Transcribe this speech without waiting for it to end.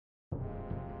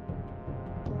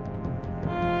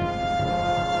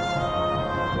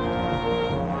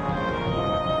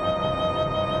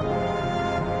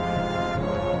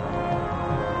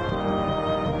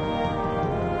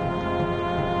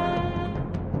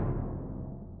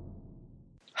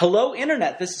Hello,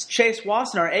 Internet. This is Chase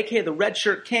Wassenaar, a.k.a. the Red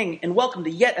Shirt King, and welcome to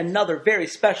yet another very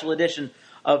special edition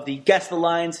of the Guess the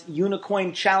Lines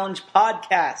Unicoin Challenge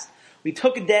podcast. We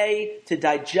took a day to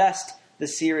digest the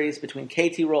series between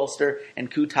KT Rolster and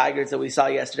Koo Tigers that we saw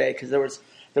yesterday, because there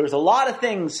was a lot of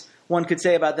things one could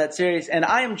say about that series, and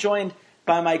I am joined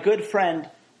by my good friend,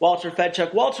 Walter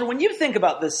Fedchuk. Walter, when you think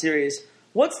about this series,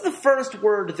 what's the first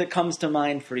word that comes to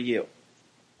mind for you?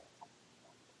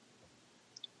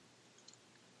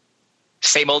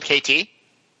 Same old KT?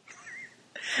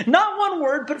 Not one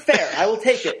word, but fair. I will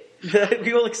take it.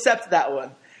 We will accept that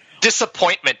one.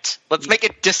 Disappointment. Let's make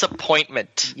it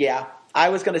disappointment. Yeah, I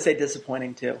was going to say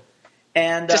disappointing too.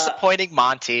 And disappointing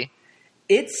Monty.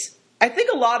 I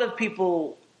think a lot of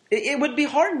people, it would be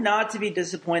hard not to be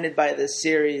disappointed by this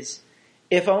series,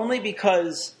 if only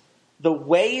because the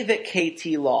way that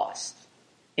KT lost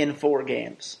in 4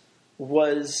 games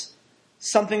was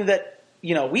something that,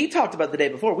 we talked about the day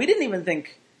before. We didn't even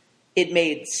think it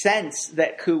made sense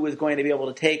that Koo was going to be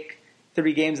able to take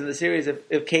 3 games in the series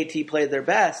if KT played their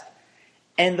best.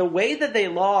 And the way that they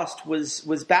lost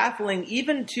was baffling,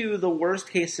 even to the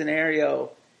worst case scenario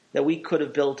that we could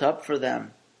have built up for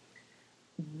them.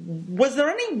 Was there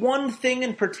any one thing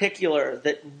in particular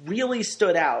that really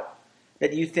stood out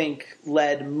that you think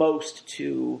led most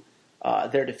to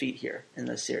their defeat here in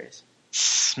this series?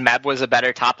 Smeb was a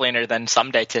better top laner than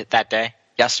Someday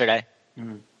yesterday.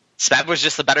 Mm-hmm. Smeb was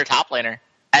just the better top laner.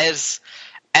 As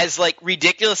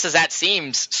ridiculous as that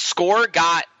seems, Score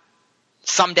got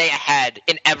Someday ahead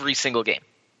in every single game.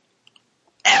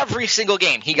 Every single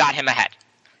game, he got him ahead.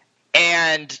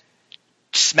 And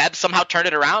Smeb somehow turned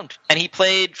it around, and he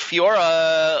played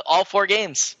Fiora all 4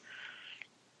 games.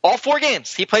 All 4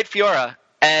 games, he played Fiora.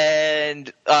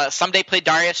 And Someday played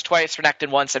Darius twice,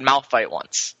 Renekton once, and Malphite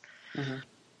once. Mm-hmm.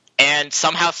 And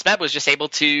somehow Smeb was just able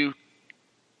to,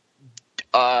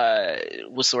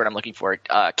 what's the word I'm looking for?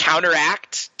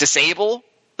 Counteract, disable.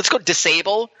 Let's go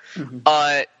disable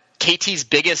KT's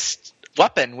biggest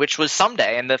weapon, which was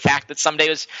Someday. And the fact that Someday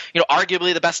was,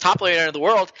 arguably the best top laner in the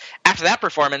world. After that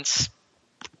performance,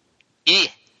 man,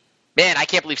 I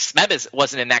can't believe Smeb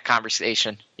wasn't in that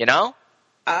conversation,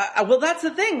 Well, that's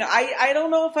the thing. I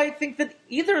don't know if I think that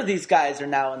either of these guys are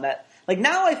now in that. Like,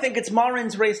 now I think it's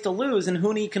Marin's race to lose, and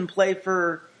Huni can play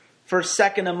for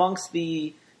second amongst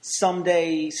the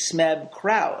Someday Smeb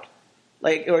crowd.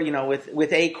 Like, or,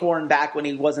 with Acorn back when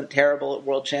he wasn't terrible at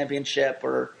World Championship,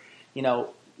 or,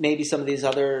 maybe some of these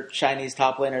other Chinese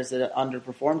top laners that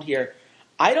underperformed here.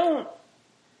 I don't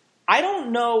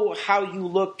know how you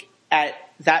look at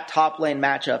that top lane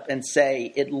matchup and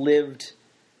say it lived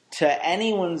to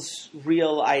anyone's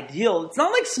real ideal. It's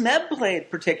not like Smeb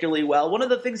played particularly well. One of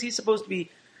the things he's supposed to be,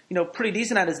 pretty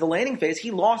decent at is the laning phase.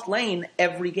 He lost lane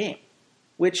every game,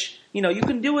 which, you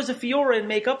can do as a Fiora and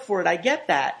make up for it. I get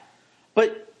that.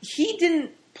 But he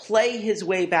didn't play his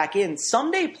way back in.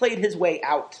 Someday played his way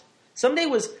out. Someday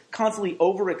was constantly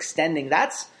overextending.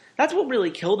 That's what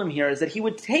really killed him here, is that he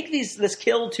would take this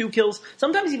kill, 2 kills,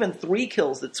 sometimes even 3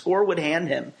 kills that Score would hand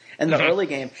him in the early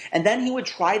game, and then he would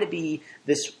try to be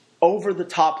this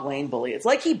over-the-top lane bully. It's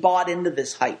like he bought into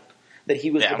this hype that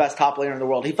he was the best top laner in the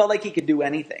world. He felt like he could do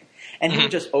anything. And he would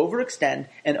just overextend,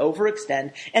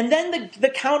 and then the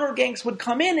counter ganks would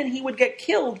come in and he would get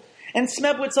killed, and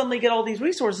Smeb would suddenly get all these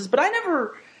resources. But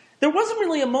there wasn't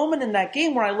really a moment in that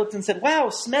game where I looked and said, wow,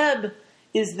 Smeb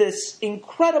is this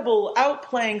incredible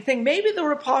outplaying thing. Maybe the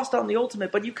riposte on the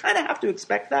ultimate, but you kind of have to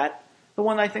expect that. The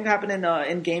one I think happened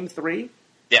in Game 3.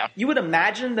 Yeah. You would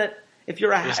imagine that if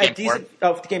you're a decent...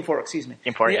 Game 4, excuse me.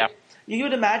 Game 4, yeah. You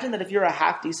would imagine that if you're a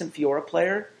half-decent Fiora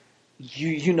player,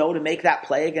 you know to make that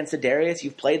play against a Darius.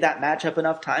 You've played that matchup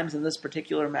enough times in this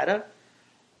particular meta.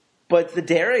 But the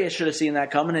Darius should have seen that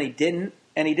coming, and he didn't.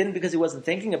 And he didn't because he wasn't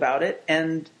thinking about it.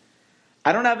 And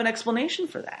I don't have an explanation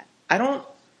for that. I don't...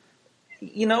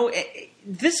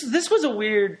 This was a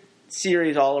weird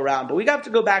series all around. But we got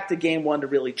to go back to Game 1 to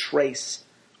really trace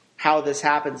how this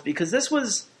happens. Because this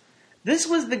was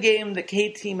the game that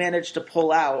KT managed to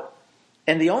pull out,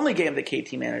 and the only game that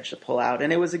KT managed to pull out.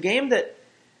 And it was a game that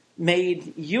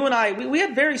made you and I, we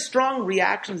had very strong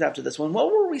reactions after this one.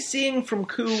 What were we seeing from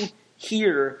Koo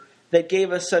here that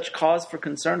gave us such cause for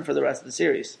concern for the rest of the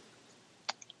series?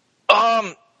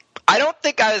 I don't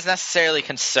think I was necessarily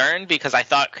concerned because I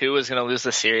thought Koo was going to lose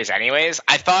the series anyways.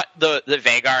 I thought the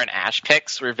Veigar and Ashe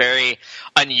picks were very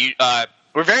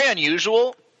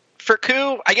unusual for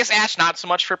Koo. I guess Ashe not so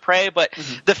much for Prey, but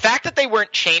the fact that they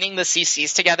weren't chaining the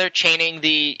CCs together, chaining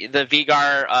the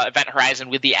Veigar Event Horizon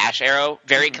with the Ashe arrow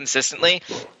very consistently,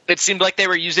 it seemed like they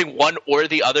were using one or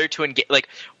the other to engage. Like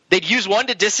they'd use one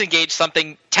to disengage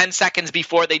something 10 seconds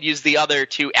before they'd use the other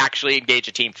to actually engage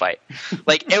a team fight.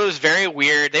 Like, it was very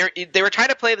weird. They were trying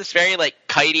to play this very, like,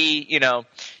 kitey,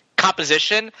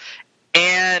 composition,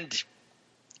 and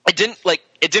it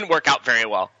didn't work out very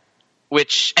well,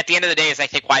 which at the end of the day is, I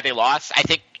think, why they lost. I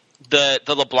think the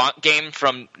LeBlanc game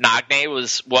from Nagne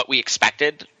was what we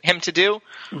expected him to do.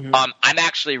 Mm-hmm. I'm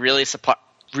actually really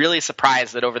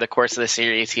surprised that over the course of the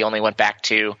series he only went back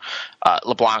to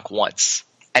LeBlanc once,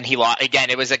 and he lost again.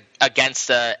 It was against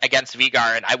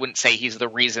Vigar, and I wouldn't say he's the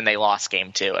reason they lost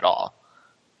game 2 at all.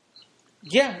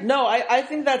 Yeah, no, I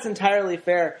think that's entirely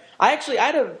fair. I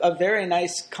had a very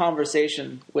nice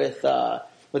conversation with a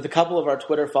couple of our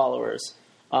Twitter followers.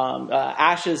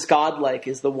 Ashes Godlike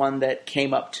is the one that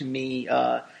came up to me,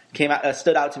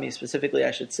 stood out to me specifically,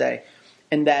 I should say,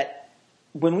 in that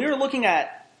when we were looking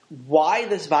at why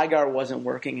this Vigar wasn't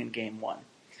working in Game 1,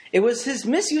 it was his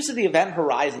misuse of the event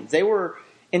horizons. They were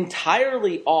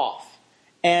entirely off,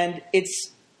 and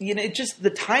it's just the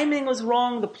timing was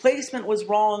wrong, the placement was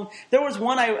wrong. There was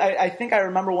one I think I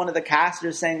remember one of the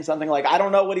casters saying something like, "I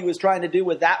don't know what he was trying to do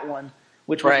with that one,"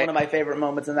 which was one of my favorite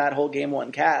moments in that whole Game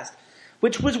 1 cast.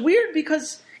 Which was weird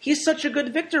because he's such a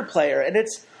good Victor player. And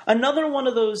it's another one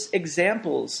of those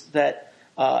examples that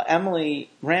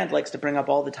Emily Rand likes to bring up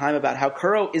all the time about how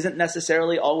Kuro isn't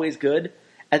necessarily always good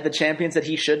at the champions that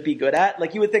he should be good at.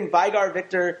 Like, you would think Vigar,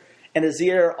 Victor, and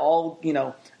Azir are all,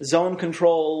 zone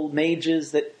control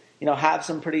mages that, have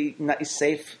some pretty nice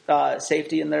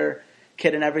safety in their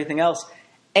kit and everything else.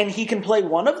 And he can play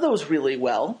one of those really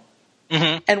well,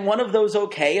 mm-hmm. and one of those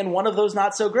okay, and one of those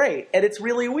not so great. And it's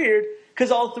really weird, because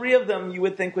all three of them you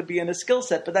would think would be in a skill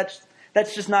set, but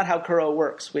that's just not how Kuro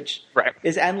works, which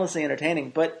is endlessly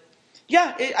entertaining. But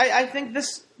yeah, I think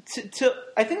this.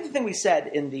 I think the thing we said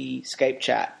in the Skype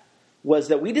chat was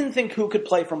that we didn't think Ku could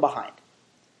play from behind.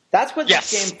 That's what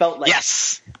this game felt like.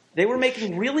 Yes, they were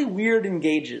making really weird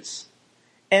engages,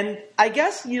 and I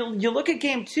guess you look at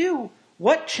Game 2.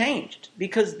 What changed?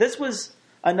 Because this was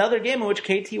another game in which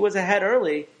KT was ahead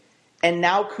early. And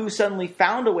now Ku suddenly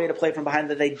found a way to play from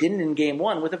behind that they didn't in Game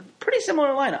 1 with a pretty similar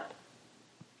lineup.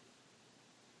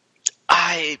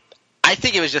 I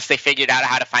think it was just they figured out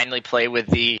how to finally play with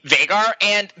the Veigar,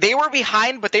 and they were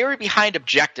behind, but they were behind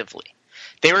objectively.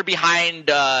 They were behind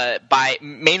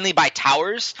mainly by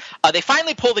towers. They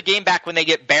finally pull the game back when they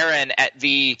get Baron at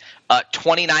the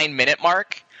 29-minute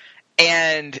mark,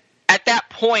 and at that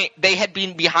point, they had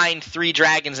been behind 3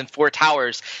 dragons and 4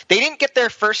 towers. They didn't get their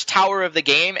first tower of the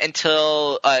game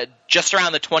until just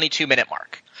around the 22-minute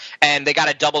mark. And they got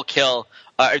a double kill,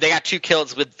 or they got 2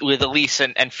 kills with Elise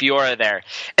and Fiora there.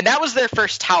 And that was their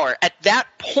first tower. At that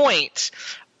point,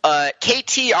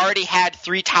 KT already had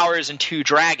 3 towers and 2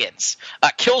 dragons.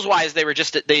 Kills-wise, they were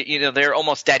they're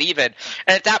almost dead even.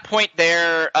 And at that point,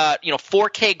 they're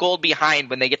 4K gold behind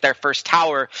when they get their first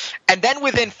tower. And then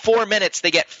within 4 minutes,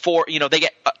 they get 3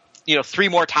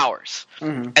 more towers.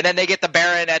 Mm-hmm. And then they get the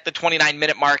Baron at the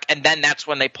 29-minute mark, and then that's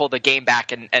when they pull the game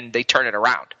back and they turn it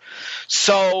around.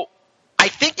 So I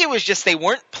think it was just they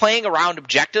weren't playing around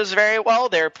objectives very well.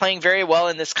 They were playing very well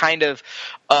in this kind of,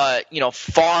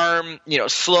 farm,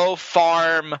 slow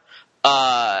farm,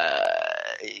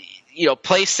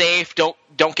 play safe,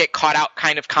 don't get caught out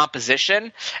kind of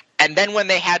composition. And then when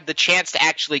they had the chance to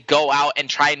actually go out and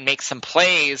try and make some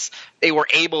plays, they were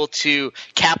able to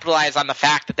capitalize on the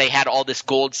fact that they had all this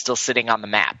gold still sitting on the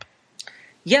map.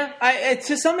 Yeah,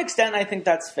 to some extent, I think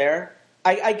that's fair.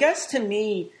 I guess to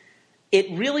me, it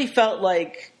really felt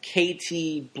like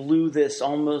KT blew this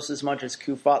almost as much as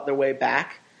Ku fought their way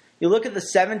back. You look at the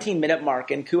 17-minute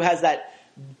mark, and Ku has that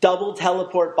double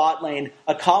teleport bot lane,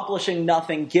 accomplishing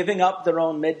nothing, giving up their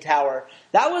own mid tower.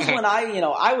 That was when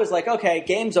I was like, okay,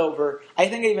 game's over. I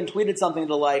think I even tweeted something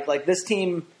to like this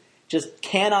team just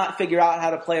cannot figure out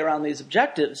how to play around these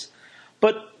objectives.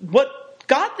 But what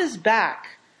got this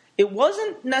back, it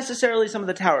wasn't necessarily some of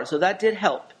the towers, so that did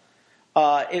help.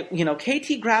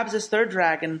 KT grabs his 3rd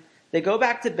dragon. They go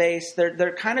back to base.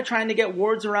 They're kind of trying to get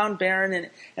wards around Baron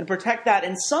and protect that.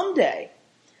 And someday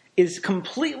is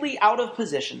completely out of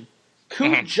position.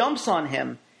 Ku jumps on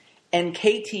him, and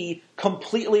KT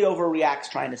completely overreacts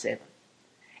trying to save him.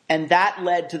 And that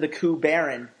led to the Ku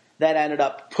Baron that ended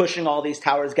up pushing all these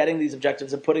towers, getting these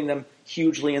objectives, and putting them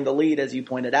hugely in the lead, as you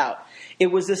pointed out. It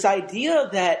was this idea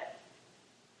that,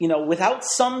 without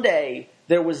Someday,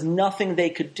 there was nothing they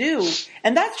could do,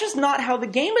 and that's just not how the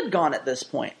game had gone at this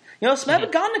point. Smeb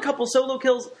had gotten a couple solo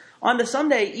kills onto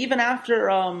Someday, even after,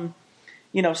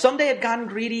 Someday had gotten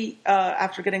greedy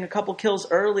after getting a couple kills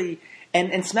early, and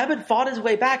Smeb had fought his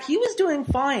way back. He was doing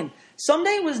fine.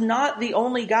 Someday was not the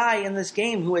only guy in this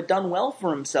game who had done well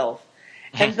for himself.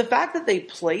 And the fact that they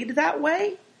played that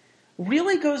way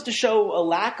really goes to show a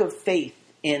lack of faith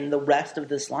in the rest of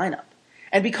this lineup.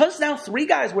 And because now 3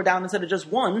 guys were down instead of just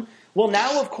 1, well,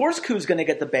 now of course Ku's going to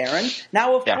get the Baron.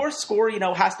 Now of course Score,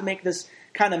 has to make this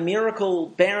kind of miracle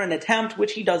Baron attempt,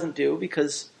 which he doesn't do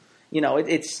because,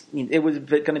 it was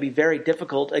going to be very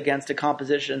difficult against a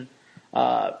composition,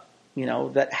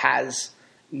 that has,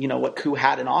 what Ku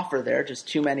had an offer there, just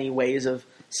too many ways of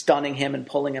stunning him and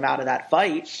pulling him out of that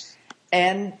fight.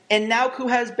 And now Ku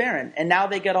has Baron, and now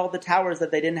they get all the towers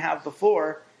that they didn't have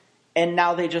before, and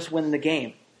now they just win the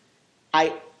game.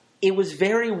 It was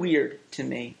very weird to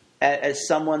me as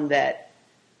someone that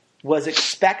was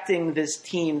expecting this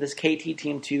team, this KT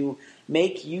team, to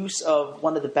make use of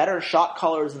one of the better shot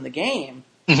callers in the game.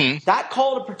 Mm-hmm. That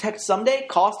call to protect Someday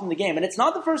cost them the game. And it's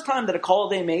not the first time that a call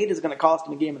they made is going to cost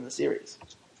them a game in the series.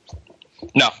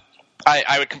 No,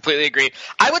 I would completely agree.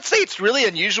 I would say it's really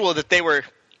unusual that they were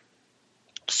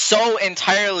so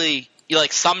entirely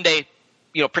Someday,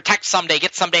 protect Someday,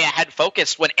 get Someday ahead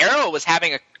focused when Arrow was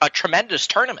having a tremendous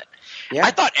tournament. Yeah.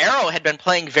 I thought Arrow had been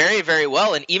playing very, very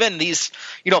well, and even these,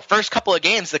 first couple of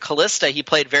games, the Kalista, he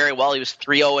played very well. He was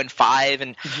 3-0-5,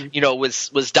 and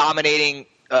was dominating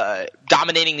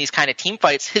these kind of team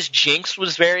fights. His Jinx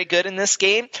was very good in this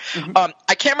game. Mm-hmm.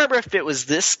 I can't remember if it was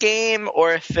this game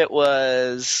or if it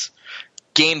was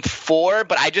game 4,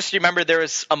 but I just remember there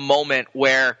was a moment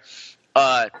where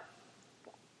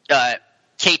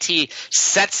KT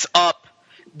sets up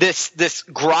this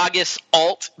Gragas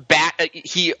ult back.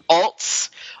 He ults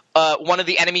one of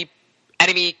the enemy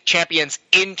champions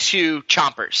into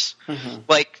Chompers.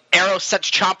 Mm-hmm. Arrow sets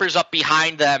Chompers up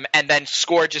behind them, and then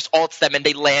Score just ults them, and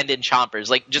they land in Chompers.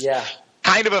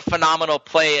 Kind of a phenomenal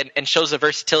play, and shows the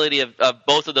versatility of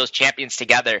both of those champions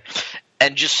together,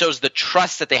 and just shows the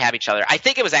trust that they have each other. I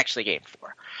think it was actually game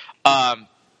 4.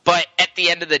 But at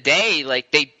the end of the day,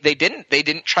 they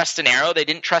didn't trust in Arrow, they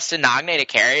didn't trust in Nagne to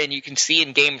carry, and you can see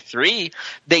in game 3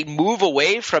 they move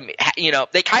away from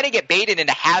they kind of get baited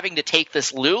into having to take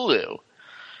this Lulu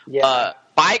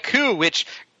by Ku, which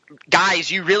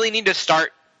guys, you really need to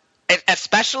start,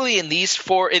 especially with these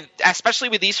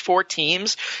 4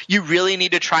 teams, you really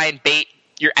need to try and bait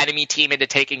your enemy team into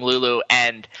taking Lulu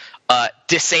and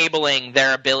disabling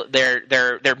their mid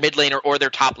laner or their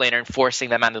top laner and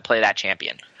forcing them on to play that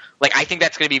champion. I think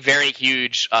that's going to be very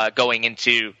huge going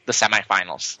into the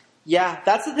semifinals. Yeah,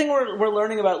 that's the thing we're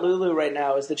learning about Lulu right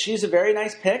now, is that she's a very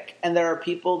nice pick, and there are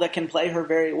people that can play her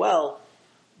very well.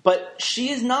 But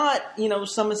she is not,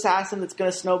 some assassin that's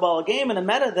going to snowball a game in a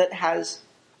meta that has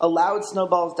allowed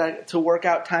snowballs to work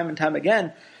out time and time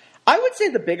again. I would say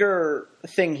the bigger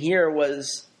thing here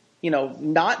was,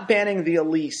 not banning the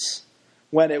Elise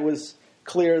when it was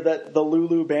clear that the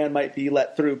Lulu ban might be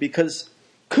let through, because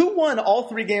Ku won all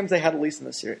 3 games they had Elise in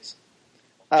the series.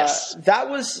 Yes. That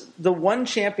was the one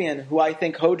champion who I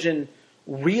think Hojin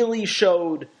really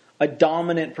showed a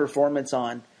dominant performance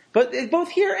on. But both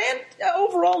here and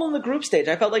overall in the group stage,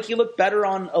 I felt like he looked better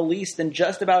on Elise than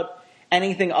just about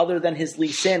anything other than his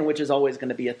Lee Sin, which is always going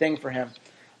to be a thing for him.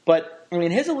 But,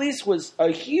 his Elise was a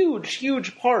huge,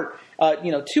 huge part.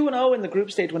 2-0 in the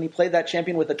group stage when he played that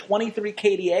champion with a 23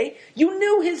 KDA. You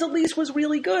knew his Elise was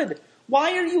really good.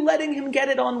 Why are you letting him get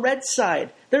it on red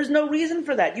side? There's no reason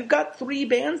for that. You've got 3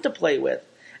 bans to play with.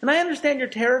 And I understand you're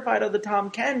terrified of the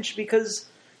Tahm Kench because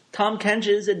Tahm Kench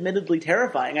is admittedly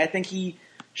terrifying. I think he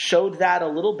showed that a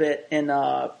little bit in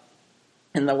the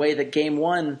way that Game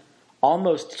 1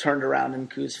 almost turned around in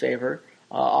Ku's favor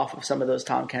off of some of those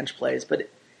Tahm Kench plays. But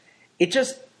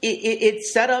it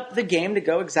set up the game to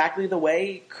go exactly the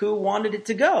way Ku wanted it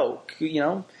to go.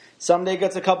 Someday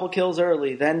gets a couple kills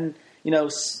early, then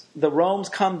the roams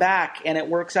come back and it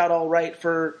works out all right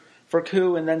for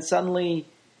Ku, and then suddenly,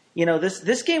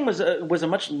 this game was a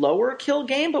much lower kill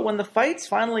game, but when the fights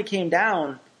finally came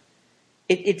down,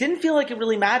 it didn't feel like it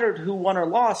really mattered who won or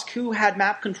lost. Ku had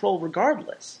map control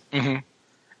regardless. Mm-hmm.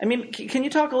 I mean, can you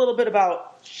talk a little bit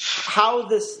about how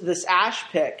this Ashe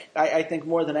pick, I think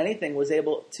more than anything, was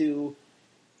able to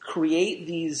create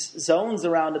these zones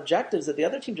around objectives that the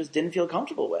other team just didn't feel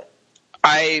comfortable with?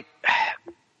 I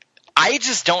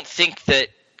just don't think that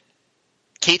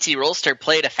KT Rolster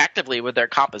played effectively with their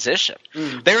composition.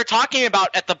 Mm. They were talking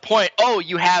about at the point,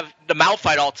 you have the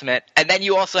Malphite ultimate, and then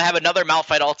you also have another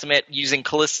Malphite ultimate using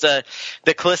Kalista,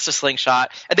 the Kalista slingshot,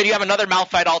 and then you have another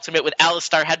Malphite ultimate with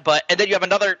Alistar headbutt, and then you have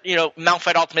another,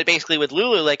 Malphite ultimate basically with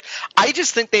Lulu. I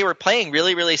just think they were playing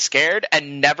really, really scared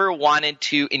and never wanted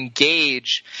to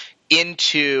engage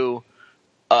into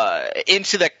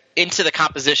the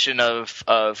composition of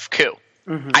Ku.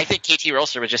 Mm-hmm. I think KT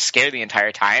Rolster was just scared the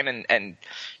entire time and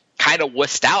kind of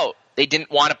wussed out. They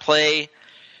didn't want to play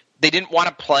they didn't want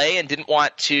to play and didn't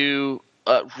want to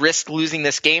risk losing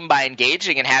this game by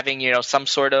engaging and having, some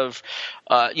sort of,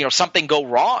 something go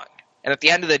wrong. And at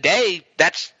the end of the day,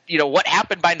 that's, what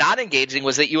happened by not engaging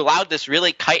was that you allowed this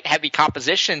really kite-heavy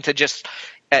composition to just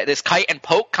this kite and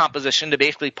poke composition to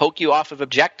basically poke you off of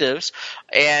objectives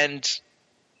and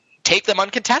take them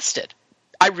uncontested.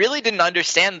 I really didn't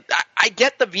understand. I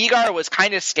get the Veigar was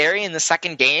kind of scary in the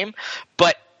second game,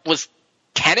 but was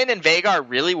Kennen and Veigar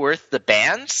really worth the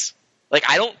bans?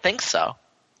 I don't think so.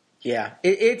 Yeah,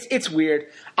 it's weird.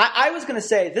 I was going to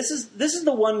say this is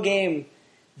the one game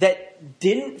that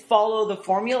didn't follow the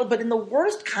formula, but in the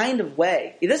worst kind of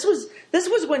way. This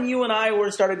was when you and I were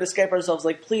starting to Skype ourselves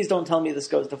please don't tell me this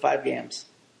goes to 5 games.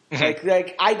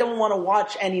 Like I don't want to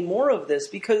watch any more of this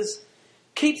because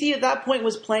KT at that point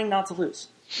was playing not to lose.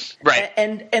 Right.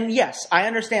 And yes, I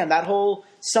understand that whole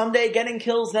someday getting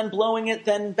kills, then blowing it,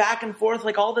 then back and forth,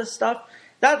 all this stuff.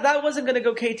 That wasn't going to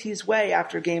go KT's way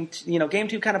after game 2. Game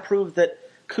 2 kind of proved that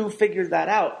KOO figured that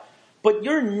out. But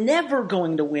you're never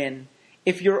going to win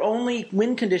if your only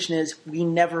win condition is we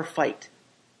never fight.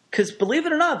 Because believe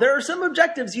it or not, there are some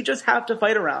objectives you just have to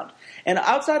fight around. And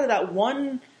outside of that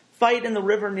one fight in the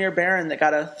river near Baron that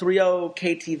got a 3-0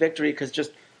 KT victory because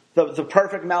just the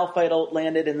perfect Malphite ult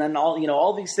landed and then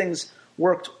all these things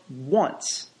worked one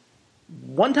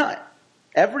time.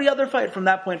 Every other fight from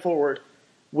that point forward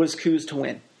was KOO's to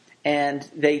win. And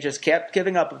they just kept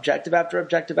giving up objective after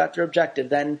objective after objective.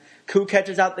 Then KOO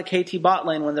catches out the KT bot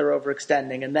lane when they're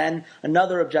overextending. And then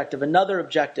another objective.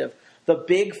 The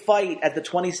big fight at the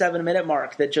 27-minute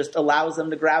mark that just allows them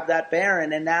to grab that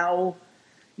Baron. And now,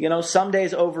 some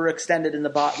days overextended in the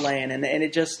bot lane. And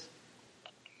it just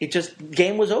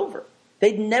game was over.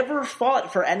 They'd never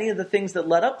fought for any of the things that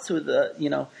led up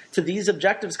to to these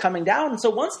objectives coming down. And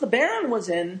so once the Baron was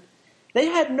in, they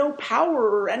had no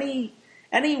power or any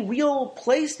real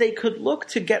place they could look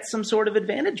to get some sort of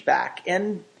advantage back.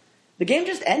 And the game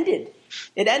just ended.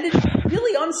 It ended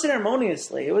really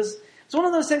unceremoniously. It was one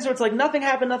of those things where it's nothing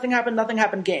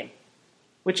happened game.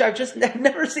 Which I've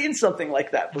never seen something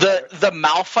like that before. The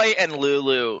Malphite and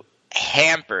Lulu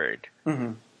hampered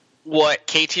what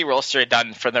KT Rolster had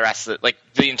done for the rest of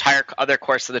the entire other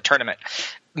course of the tournament.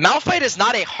 Malphite is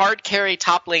not a hard carry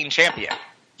top lane champion.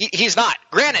 He's not.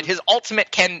 Granted, his ultimate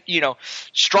can,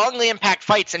 strongly impact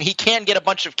fights, and he can get a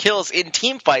bunch of kills in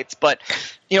team fights, but,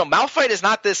 Malphite is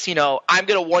not this, I'm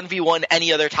going to 1v1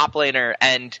 any other top laner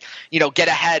and, get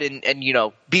ahead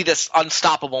and be this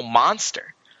unstoppable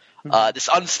monster. This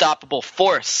unstoppable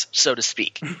force, so to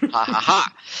speak. Ha ha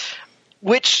ha.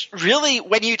 Which really,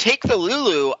 when you take the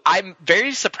Lulu, I'm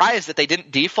very surprised that they didn't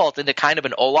default into kind of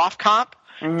an Olaf comp,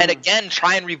 and again,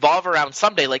 try and revolve around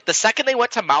Someday. The second they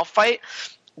went to Malphite,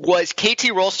 was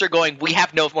KT Rolster going, we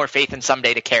have no more faith in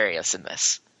Someday to carry us in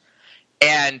this.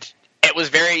 And it was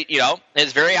very,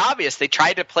 very obvious. They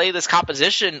tried to play this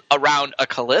composition around a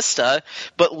Kalista,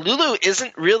 but Lulu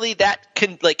isn't really that,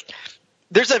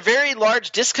 there's a very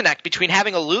large disconnect between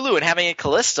having a Lulu and having a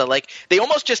Kalista. They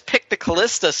almost just picked the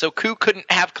Kalista so KOO couldn't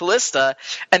have Kalista,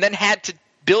 and then had to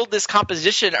build this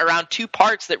composition around two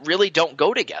parts that really don't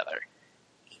go together.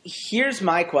 Here's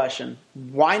my question.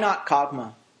 Why not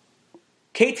Kog'Maw?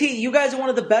 KT, you guys are one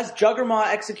of the best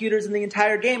Juggernaut executors in the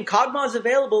entire game. Kog'Maw is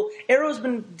available. Arrow's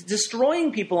been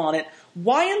destroying people on it.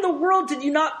 Why in the world did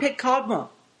you not pick Kog'Maw?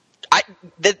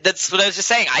 That's what I was just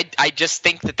saying. I just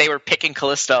think that they were picking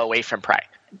Kalista away from Prey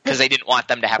because they didn't want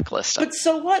them to have Kalista. But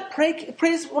so what?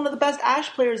 Prey's one of the best Ashe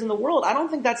players in the world. I don't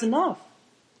think that's enough.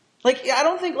 I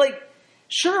don't think,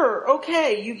 sure,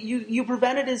 okay, you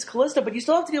prevented his Kalista, but you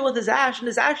still have to deal with his Ashe, and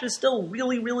his Ashe is still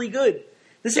really, really good.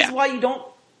 This is why you don't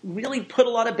really put a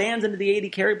lot of bans into the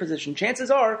AD carry position.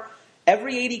 Chances are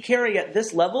every AD carry at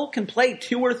this level can play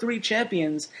 2 or 3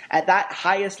 champions at that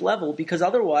highest level, because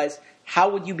otherwise, how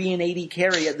would you be an AD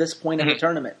carry at this point in the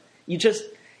tournament? You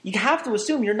have to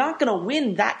assume you're not going to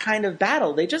win that kind of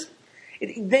battle.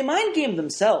 They mind game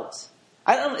themselves.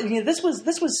 This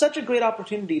was such a great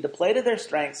opportunity to play to their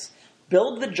strengths,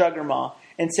 build the Juggernaut,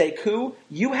 and say, KOO,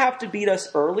 you have to beat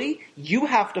us early, you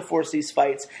have to force these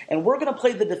fights, and we're going to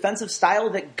play the defensive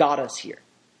style that got us here.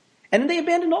 And they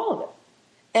abandoned all of it.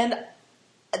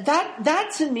 And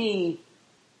that to me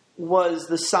was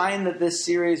the sign that this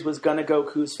series was going to go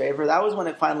KOO's favor. That was when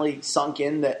it finally sunk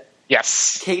in that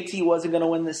KT wasn't going to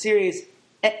win the series.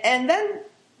 And then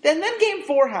Game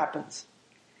 4 happens.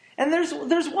 And there's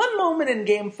one moment in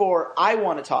Game 4 I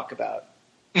want to talk about,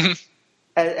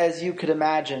 as you could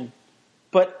imagine.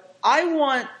 But I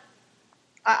want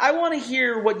to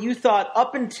hear what you thought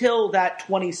up until that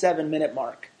 27-minute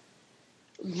mark.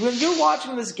 When you're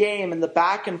watching this game and the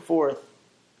back and forth,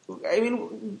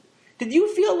 Did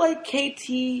you feel like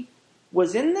KT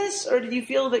was in this, or did you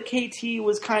feel that KT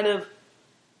was kind of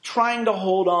trying to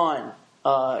hold on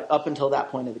up until that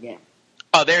point of the game?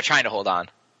 Oh, they're trying to hold on.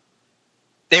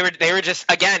 They were just,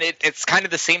 again, it's kind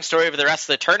of the same story over the rest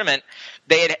of the tournament.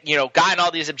 They had, gotten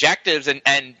all these objectives,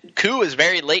 and Ku was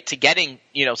very late to getting,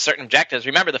 certain objectives.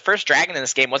 Remember, the first dragon in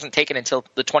this game wasn't taken until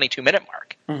the 22-minute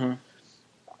mark. Mm-hmm.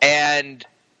 And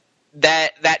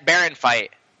that Baron fight,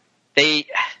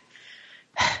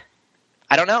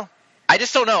 I don't know. I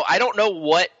just don't know. I don't know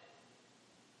why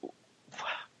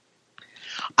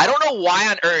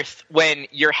on earth, when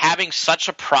you're having such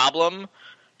a problem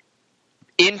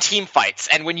in team fights,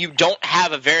 and when you don't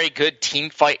have a very good team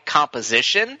fight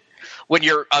composition, when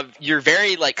you're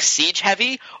very siege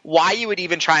heavy, why you would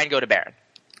even try and go to Baron.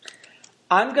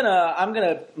 I'm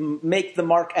gonna make the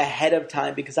mark ahead of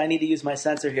time because I need to use my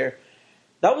sensor here.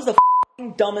 That was the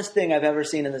dumbest thing I've ever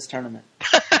seen in this tournament.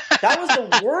 That was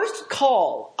the worst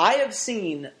call I have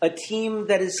seen a team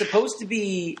that is supposed to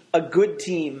be a good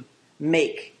team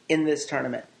make in this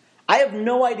tournament. I have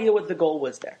no idea what the goal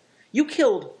was there. You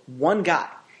killed one guy.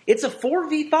 It's a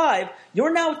 4v5.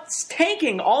 You're now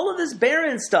tanking all of this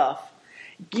Baron stuff.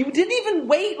 You didn't even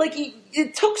wait.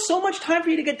 It took so much time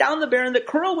for you to get down the Baron that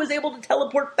Kuro was able to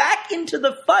teleport back into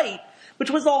the fight,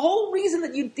 which was the whole reason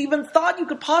that you even thought you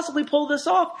could possibly pull this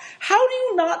off. How do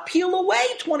you not peel away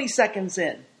 20 seconds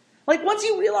in? Once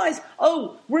you realize,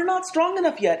 we're not strong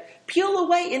enough yet, peel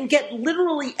away and get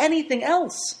literally anything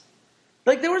else.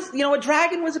 There was, a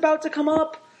dragon was about to come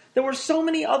up. There were so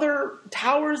many other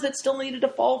towers that still needed to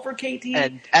fall for KT.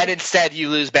 And instead you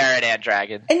lose Baron and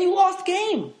Dragon. And you lost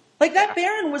game. That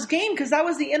Baron was game because that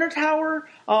was the inner tower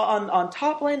on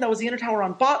top lane. That was the inner tower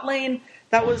on bot lane.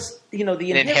 That was, the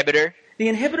inhibitor. The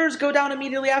inhibitors go down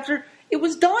immediately after. It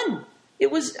was done.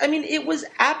 It was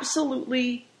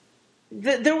absolutely...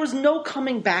 There was no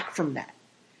coming back from that.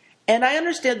 And I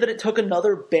understand that it took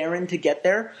another Baron to get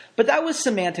there, but that was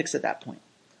semantics at that point.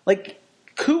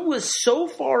 Ku was so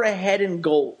far ahead in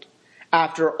gold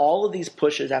after all of these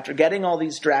pushes, after getting all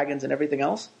these dragons and everything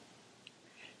else.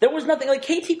 There was nothing,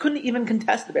 KT couldn't even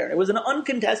contest the Baron. It was an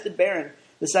uncontested Baron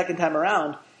the second time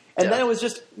around. And then it was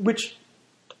just, which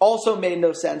also made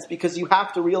no sense because you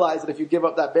have to realize that if you give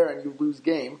up that Baron, you lose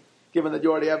game, given that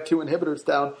you already have 2 inhibitors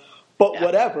down. But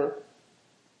whatever.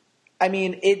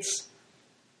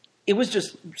 It was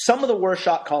just some of the worst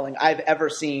shot calling I've ever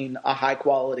seen a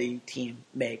high-quality team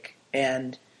make.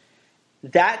 And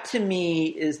that, to me,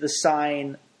 is the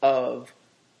sign of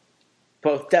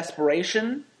both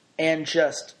desperation and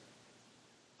just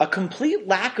a complete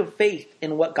lack of faith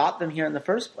in what got them here in the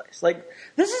first place.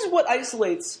 This is what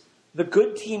isolates the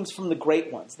good teams from the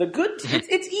great ones.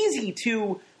 It's easy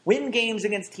to win games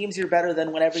against teams you're better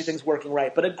than when everything's working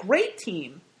right. But a great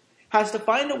team has to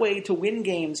find a way to win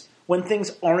games when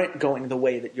things aren't going the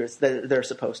way that they're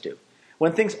supposed to.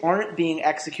 When things aren't being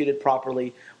executed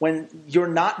properly, when you're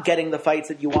not getting the fights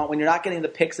that you want, when you're not getting the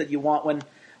picks that you want,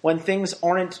 when things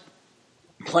aren't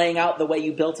playing out the way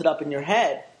you built it up in your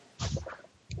head.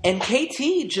 And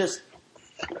KT just...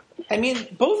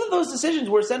 both of those decisions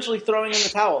were essentially throwing in the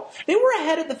towel. They were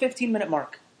ahead at the 15-minute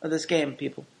mark of this game,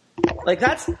 people.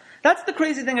 That's the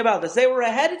crazy thing about this. They were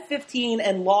ahead at 15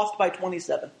 and lost by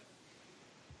 27.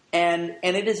 And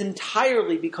it is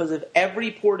entirely because of every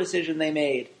poor decision they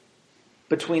made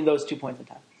between those 2 points in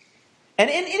time. And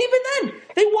even then,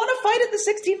 they won a fight at the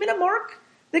 16-minute mark.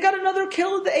 They got another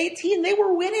kill at the 18. They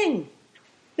were winning.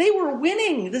 They were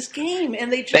winning this game,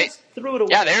 and they just threw it away.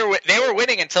 Yeah, they were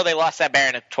winning until they lost that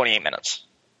Baron at 28 minutes.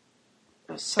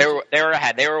 They were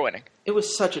ahead. They were winning. It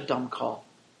was such a dumb call.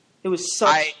 It was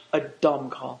such a dumb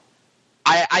call.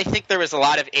 I think there was a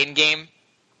lot of in-game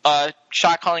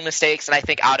shot calling mistakes, and I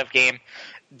think out of game,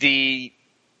 the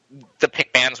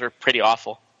pick bans were pretty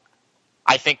awful.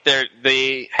 I think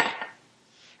I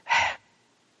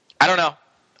don't know.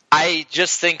 I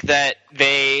just think that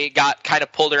they got kind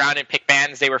of pulled around in pick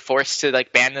bans. They were forced to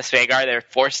ban this Veigar. They were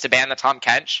forced to ban the Tahm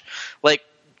Kench.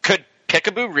 Could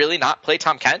Peekaboo really not play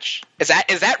Tahm Kench? Is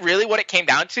that really what it came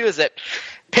down to? Is that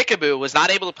Peekaboo was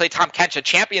not able to play Tahm Kench, a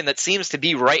champion that seems to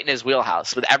be right in his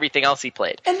wheelhouse with everything else he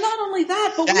played. And not only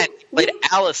that, but we played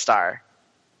Alistar.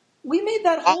 We made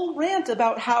that whole rant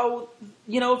about how,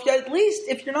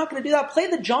 if you're not going to do that, play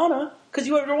the Janna, because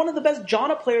you're one of the best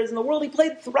Janna players in the world. He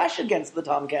played Thresh against the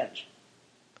Tahm Kench.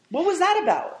 What was that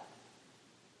about?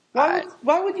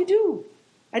 Why would you do?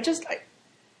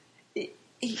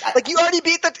 You already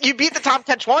beat the Tahm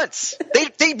Kench once.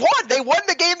 They won. They won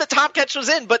the game that Tahm Kench was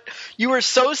in, but you were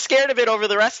so scared of it over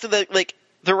the rest of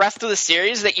the rest of the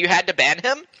series that you had to ban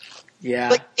him.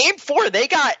 Yeah. Game 4, they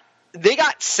got they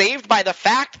got saved by the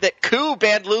fact that Ku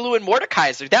banned Lulu and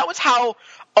Mordekaiser. That was how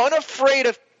unafraid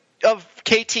of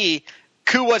KT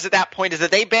Ku was at that point, is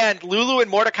that they banned Lulu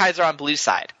and Mordekaiser on blue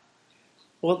side.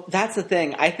 Well, that's the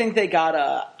thing. I think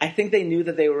they knew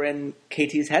that they were in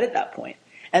KT's head at that point.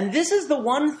 And this is the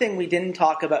one thing we didn't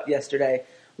talk about yesterday,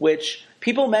 which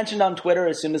people mentioned on Twitter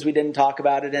as soon as we didn't talk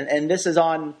about it, and this is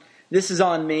on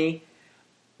me.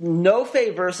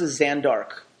 No-Fae versus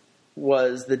Xandark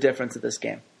was the difference of this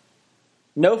game.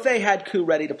 No-Fae had Ku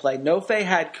ready to play. No-Fae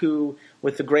had Ku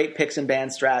with the great picks and ban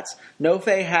strats.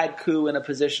 No-Fae had Ku in a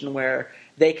position where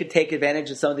they could take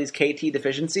advantage of some of these KT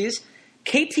deficiencies.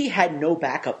 KT had no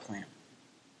backup plan.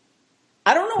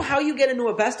 I don't know how you get into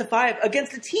a best-of-5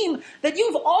 against a team that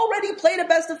you've already played a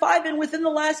best-of-5 in within the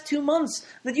last 2 months,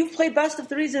 that you've played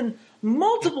best-of-3s in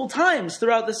multiple times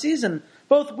throughout the season,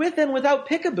 both with and without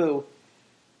Peekaboo.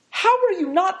 How are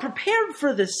you not prepared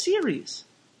for this series?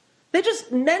 They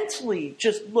just mentally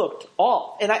just looked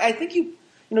off. And I think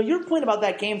your point about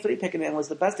that Game 3 pick and ban was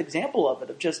the best example of it,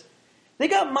 of just they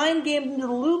got mind-gamed into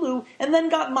the Lulu and then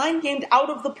got mind-gamed out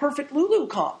of the perfect Lulu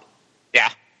comp. Yeah.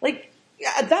 Like,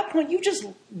 at that point,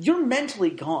 you're mentally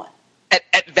gone.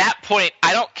 At that point,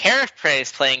 I don't care if Prey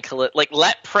is playing Kalista. Like,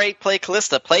 let Prey play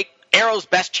Kalista. Play Arrow's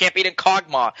best champion in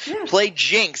Kog'Maw. Yeah. Play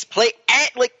Jinx.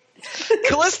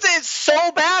 Kalista is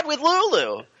so bad with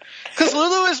Lulu. Because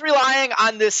Lulu is relying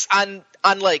on this, on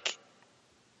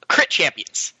crit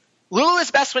champions. Lulu is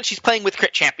best when she's playing with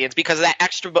crit champions because of that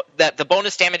extra, the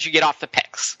bonus damage you get off the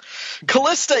picks.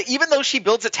 Kalista, even though she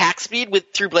builds attack speed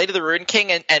through Blade of the Ruin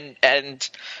King and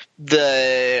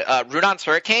the Runon's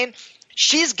Hurricane,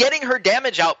 she's getting her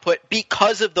damage output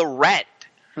because of the red.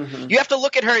 Mm-hmm. You have to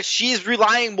look at her as she's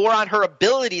relying more on her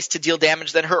abilities to deal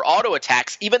damage than her auto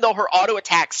attacks, even though her auto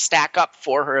attacks stack up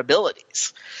for her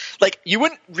abilities. Like, you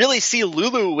wouldn't really see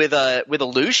Lulu with a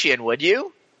Lucian, would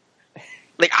you?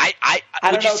 Like, I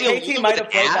don't know. KT might have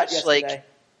played that yesterday.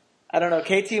 I don't know.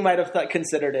 KT might have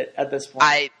considered it at this point.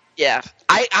 I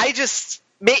just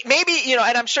maybe,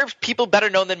 and I'm sure people better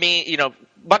known than me,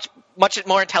 much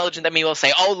more intelligent than me will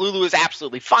say, oh, Lulu is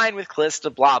absolutely fine with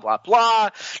Kalista, blah, blah, blah.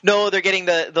 No, they're getting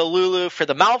the Lulu for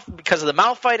the mouth because of the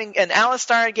mouth fighting and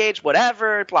Alistar engage,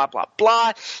 whatever, blah, blah,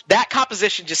 blah. That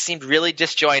composition just seemed really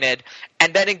disjointed.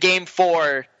 And then in Game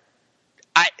 4,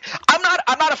 I'm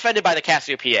not offended by the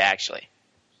Cassiopeia, actually.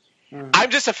 I'm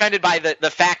just offended by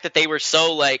the fact that they were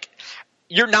so like,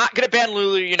 you're not going to ban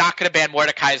Lulu, you're not going to ban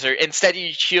Mordekaiser. Instead,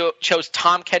 you chose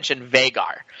Tahm Kench and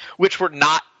Veigar, which were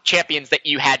not champions that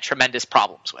you had tremendous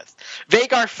problems with.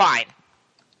 Veigar, fine,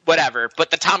 whatever,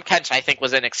 but the Tahm Kench, I think,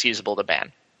 was inexcusable to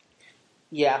ban.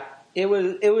 Yeah, it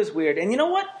was weird. And you know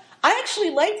what? I actually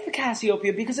liked the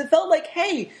Cassiopeia because it felt like,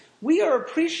 hey, we are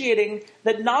appreciating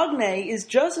that Nagne is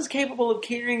just as capable of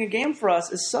carrying a game for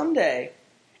us as Sunday.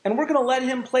 And we're going to let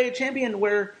him play a champion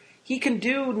where he can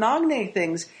do Nagne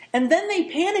things. And then they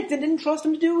panicked and didn't trust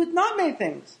him to do with Nagne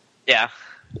things. Yeah.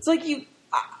 It's like it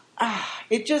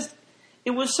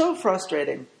was so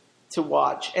frustrating to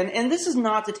watch. And this is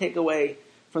not to take away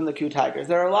from the Ku Tigers.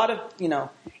 There are a lot of,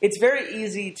 it's very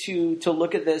easy to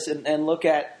look at this and look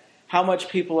at how much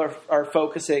people are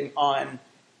focusing on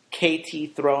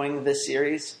KT throwing this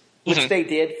series, which they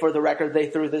did. For the record,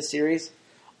 they threw this series.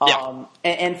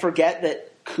 And forget that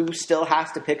Ku still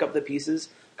has to pick up the pieces.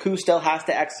 Ku still has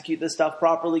to execute this stuff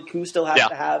properly. Ku still has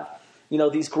to have,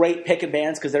 these great pick and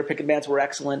bans because their pick and bans were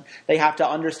excellent. They have to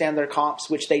understand their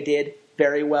comps, which they did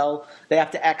very well. They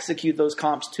have to execute those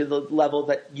comps to the level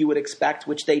that you would expect,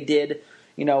 which they did.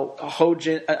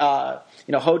 Hojin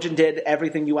did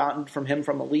everything you wanted from him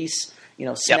from Elise.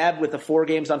 Sneb with the 4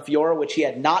 games on Fiora, which he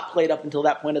had not played up until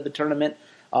that point of the tournament.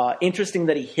 Interesting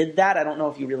that he hid that. I don't know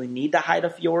if you really need to hide a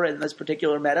Fiora in this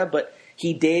particular meta, but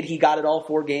he did. He got it all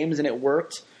 4 games, and it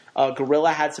worked.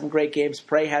 Gorilla had some great games.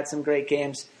 Prey had some great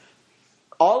games.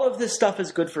 All of this stuff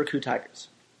is good for Ku Tigers.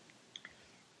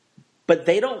 But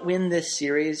they don't win this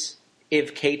series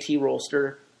if KT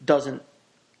Rolster doesn't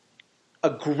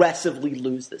aggressively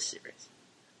lose this series.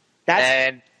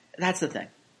 That's the thing.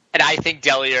 And I think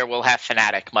Delier will have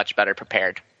Fnatic much better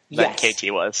prepared than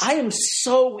KT was. I am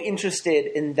so interested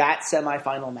in that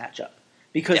semifinal matchup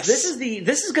because this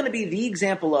is going to be the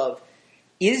example of,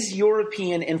 is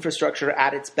European infrastructure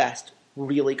at its best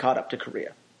really caught up to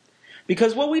Korea?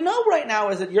 Because what we know right now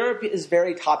is that Europe is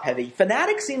very top-heavy.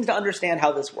 Fnatic seems to understand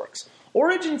how this works.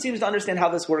 Origin seems to understand how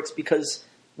this works because,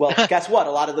 well, guess what?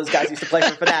 A lot of those guys used to play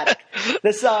for Fnatic.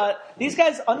 These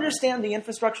guys understand the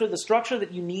infrastructure, the structure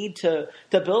that you need to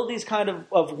build these kind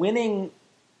of winning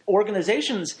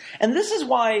organizations. And this is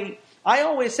why I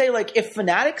always say, like, if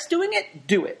Fnatic's doing it,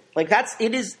 do it. Like,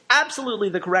 it is absolutely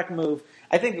the correct move.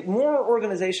 I think more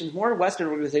Western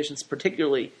organizations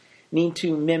particularly, need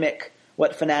to mimic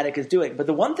what Fnatic is doing. But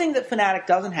the one thing that Fnatic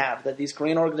doesn't have that these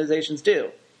Korean organizations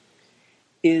do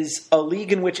is a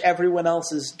league in which everyone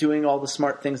else is doing all the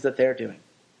smart things that they're doing.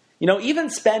 Even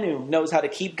Spenu knows how to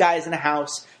keep guys in a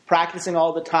house, practicing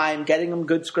all the time, getting them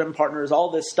good scrim partners,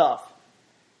 all this stuff.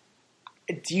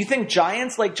 Do you think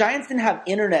Giants didn't have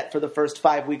internet for the first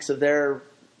 5 weeks of their,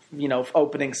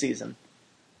 opening season?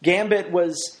 Gambit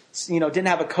didn't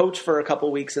have a coach for a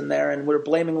couple weeks in there, and we're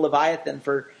blaming Leviathan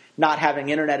for not having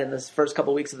internet in the first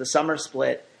couple weeks of the summer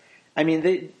split. I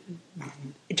mean,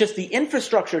 just the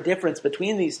infrastructure difference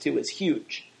between these two is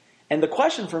huge. And the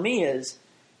question for me is,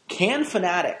 can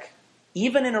Fnatic,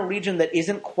 even in a region that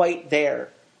isn't quite there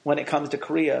when it comes to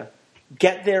Korea,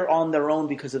 get there on their own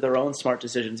because of their own smart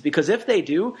decisions? Because if they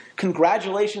do,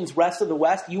 congratulations, rest of the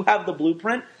West, you have the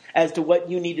blueprint as to what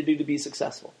you need to do to be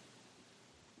successful.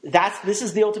 This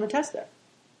is the ultimate test there.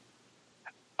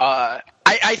 I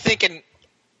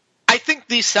think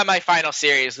these semifinal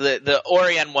series, the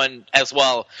Orion one as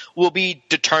well, will be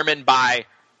determined by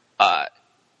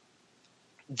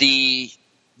the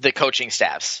coaching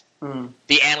staffs,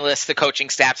 the analysts, the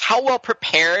coaching staffs. How well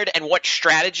prepared and what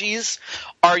strategies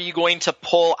are you going to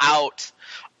pull out,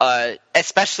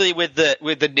 especially with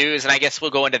the news, and I guess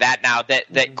we'll go into that now,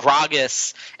 that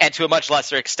Gragas, and to a much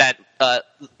lesser extent,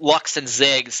 Lux and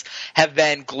Ziggs, have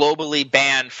been globally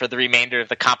banned for the remainder of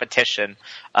the competition.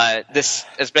 This,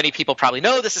 as many people probably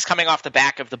know, this is coming off the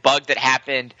back of the bug that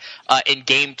happened in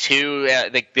Game 2,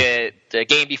 the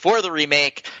game before the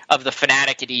remake of the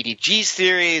Fnatic and EDG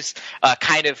series,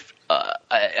 kind of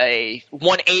a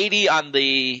 180 on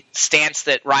the stance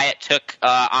that Riot took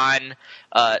on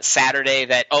Saturday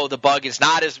that, the bug is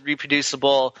not as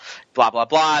reproducible, blah, blah,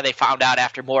 blah. They found out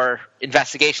after more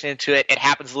investigation into it, it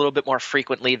happens a little bit more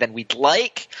frequently than we'd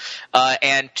like.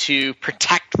 And to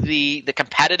protect the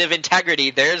competitive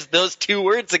integrity, there's those two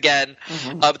words again,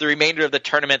 of the remainder of the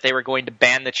tournament, they were going to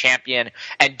ban the champion,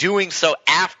 and doing so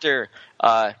after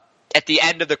at the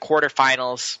end of the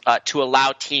quarterfinals, to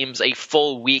allow teams a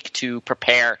full week to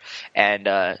prepare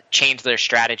and change their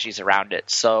strategies around it.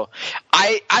 So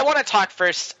I want to talk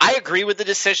first. I agree with the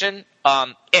decision.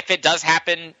 If it does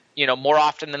happen, more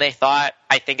often than they thought,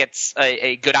 I think it's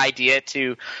a good idea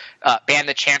to ban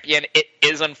the champion. It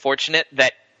is unfortunate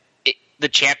that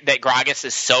that Gragas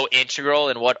is so integral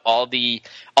in what all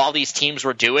these teams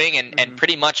were doing, and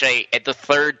pretty much the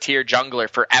third tier jungler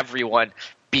for everyone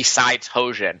besides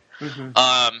Hojin.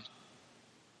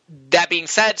 That being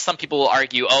said, some people will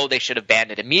argue, they should have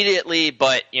banned it immediately,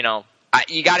 but you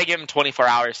got to give them 24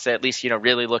 hours to at least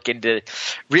really look into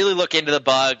the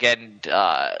bug and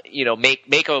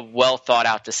make a well thought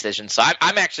out decision. So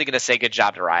I'm actually going to say good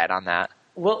job to Riot on that.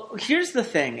 Well, here's the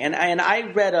thing, and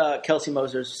I read Kelsey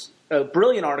Moser's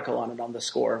brilliant article on it on The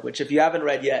Score, which if you haven't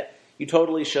read yet, you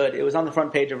totally should. It was on the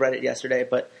front page of Reddit yesterday,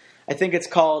 but I think it's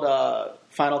called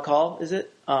Final Call. Is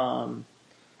it? I'll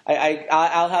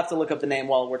have to look up the name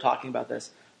while we're talking about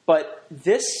this. But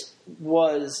this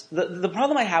was the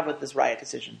problem I have with this Riot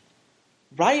decision.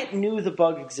 Riot knew the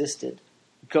bug existed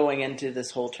going into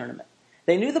this whole tournament.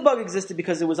 They knew the bug existed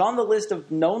because it was on the list of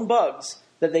known bugs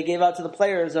that they gave out to the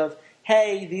players of,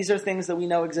 hey, these are things that we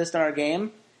know exist in our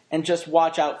game, and just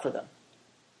watch out for them.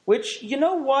 Which, you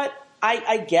know what?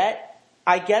 I get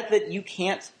that you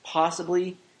can't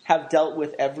possibly have dealt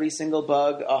with every single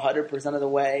bug 100% of the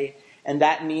way, and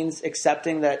that means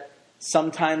accepting that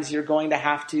sometimes you're going to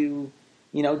have to,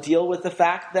 deal with the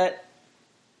fact that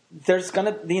there's going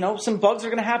to, some bugs are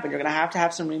going to happen. You're going to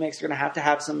have some remakes. You're going to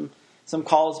have some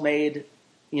calls made,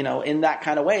 in that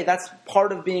kind of way. That's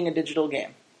part of being a digital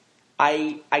game.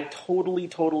 I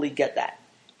totally get that.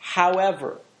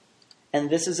 However, and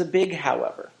this is a big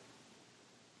however,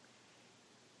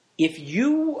 if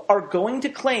you are going to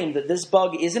claim that this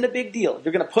bug isn't a big deal,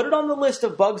 you're going to put it on the list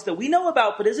of bugs that we know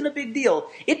about but isn't a big deal,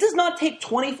 it does not take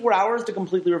 24 hours to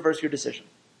completely reverse your decision.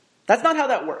 That's not how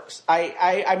that works.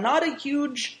 I'm not a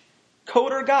huge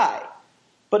coder guy,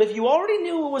 but if you already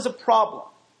knew it was a problem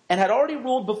and had already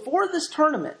ruled before this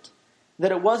tournament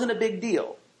that it wasn't a big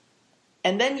deal,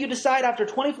 and then you decide after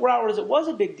 24 hours it was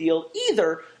a big deal,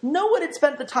 either no one had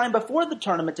spent the time before the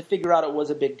tournament to figure out it was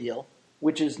a big deal,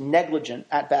 which is negligent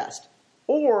at best,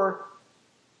 or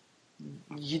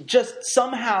you just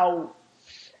somehow,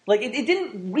 it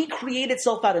didn't recreate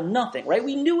itself out of nothing, right?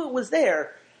 We knew it was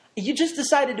there. You just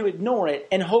decided to ignore it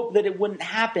and hope that it wouldn't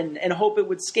happen and hope it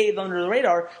would scathe under the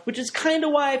radar, which is kind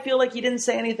of why I feel like you didn't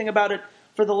say anything about it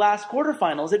for the last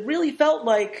quarterfinals. It really felt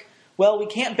like, well, we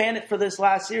can't ban it for this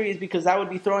last series because that would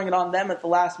be throwing it on them at the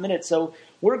last minute, so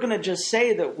we're going to just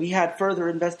say that we had further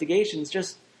investigations.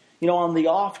 Just, on the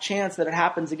off chance that it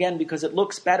happens again, because it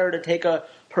looks better to take a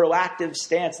proactive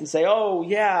stance and say, oh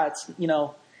yeah, it's,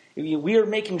 we are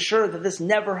making sure that this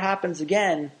never happens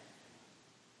again.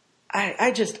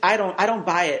 I don't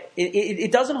buy it.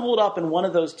 It doesn't hold up in one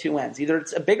of those two ends. Either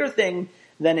it's a bigger thing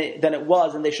than it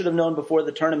was, and they should have known before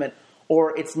the tournament,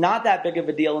 or it's not that big of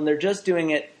a deal, and they're just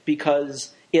doing it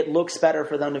because it looks better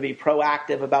for them to be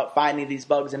proactive about finding these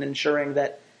bugs and ensuring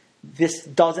that this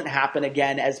doesn't happen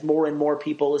again, as more and more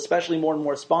people, especially more and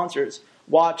more sponsors,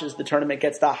 watch as the tournament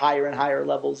gets to higher and higher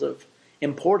levels of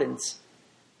importance,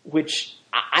 which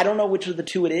I don't know which of the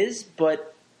two it is,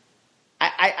 but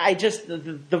I just,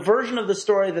 the version of the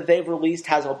story that they've released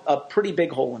has a pretty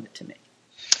big hole in it to me.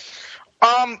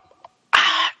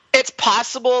 It's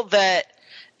possible that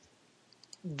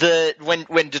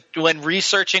when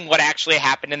researching what actually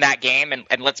happened in that game,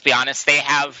 and let's be honest, they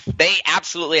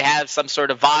absolutely have some sort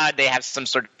of VOD, they have some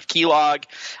sort of keylog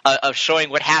of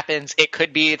showing what happens. It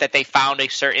could be that they found a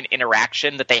certain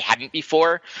interaction that they hadn't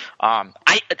before.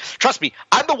 Trust me,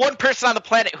 I'm the one person on the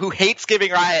planet who hates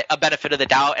giving Riot a benefit of the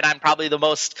doubt, and I'm probably the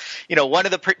most, one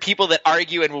of the people that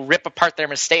argue and will rip apart their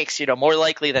mistakes, more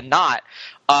likely than not.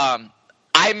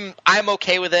 I'm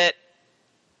okay with it.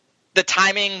 The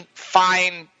timing,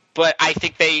 fine, but I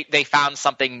think they found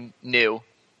something new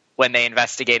when they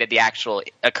investigated the actual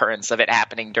occurrence of it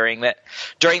happening during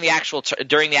the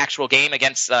actual game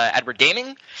against Edward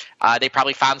Gaming. They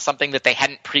probably found something that they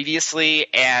hadn't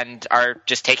previously and are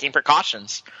just taking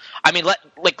precautions. I mean,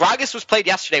 like Gragas was played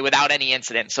yesterday without any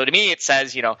incident, so to me it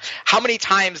says, how many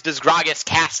times does Gragas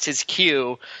cast his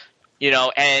Q?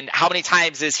 And how many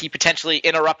times is he potentially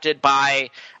interrupted by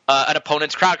an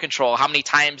opponent's crowd control? How many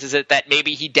times is it that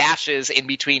maybe he dashes in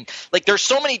between? Like, there's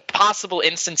so many possible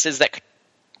instances that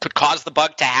could cause the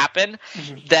bug to happen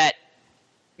that,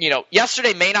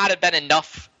 yesterday may not have been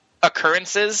enough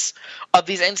occurrences of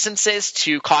these instances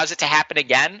to cause it to happen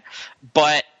again.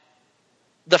 But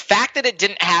the fact that it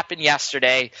didn't happen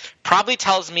yesterday probably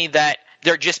tells me that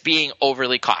they're just being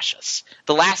overly cautious.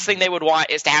 The last thing they would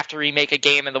want is to have to remake a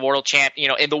game in the World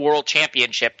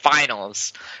Championship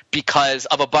finals because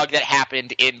of a bug that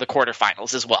happened in the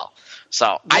quarterfinals as well.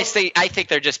 So I think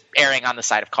they're just erring on the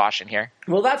side of caution here.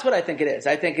 Well, that's what I think it is.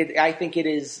 I think it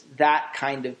is that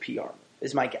kind of PR.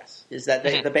 Is my guess. Is that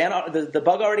the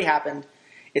bug already happened.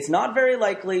 It's not very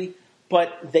likely,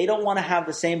 but they don't want to have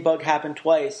the same bug happen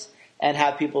twice and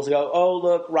have people go, oh,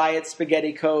 look, Riot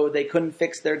spaghetti code, they couldn't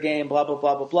fix their game, blah, blah,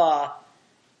 blah, blah, blah.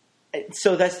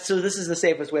 So this is the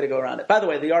safest way to go around it. By the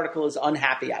way, the article is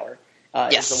Unhappy Hour.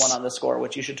 Yes. Is the one on the score,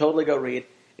 which you should totally go read.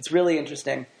 It's really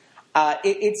interesting.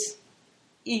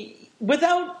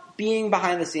 Without being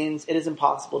behind the scenes, it is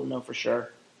impossible to know for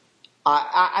sure.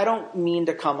 I don't mean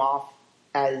to come off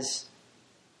as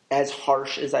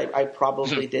harsh as I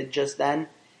probably did just then.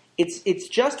 It's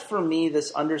just for me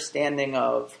this understanding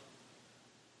of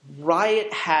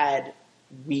Riot had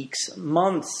weeks,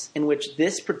 months in which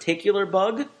this particular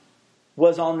bug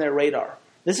was on their radar.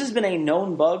 This has been a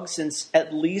known bug since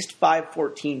at least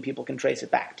 5.14 people can trace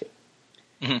it back to.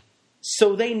 Mm-hmm.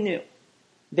 So they knew.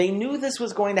 They knew this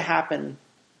was going to happen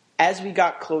as we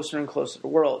got closer and closer to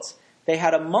Worlds. They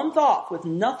had a month off with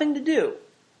nothing to do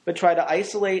but try to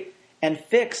isolate and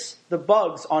fix the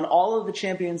bugs on all of the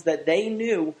champions that they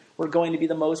knew were going to be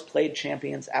the most played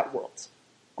champions at Worlds.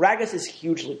 Gragas is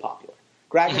hugely popular.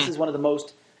 Gragas is one of the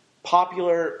most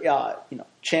popular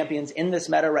champions in this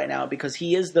meta right now because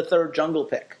he is the third jungle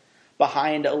pick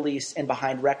behind Elise and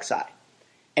behind Rek'Sai.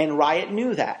 And Riot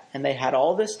knew that, and they had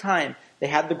all this time. They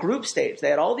had the group stage. They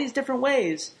had all these different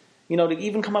ways, to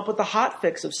even come up with a hot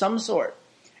fix of some sort.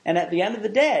 And at the end of the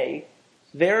day,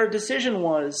 their decision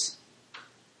was,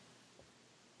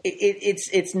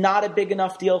 it's not a big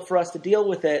enough deal for us to deal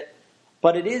with it,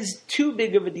 but it is too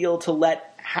big of a deal to let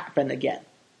happen again,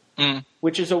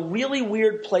 which is a really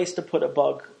weird place to put a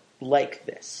bug like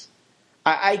this.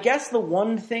 I guess the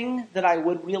one thing that I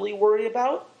would really worry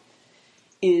about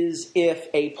is if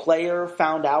a player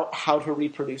found out how to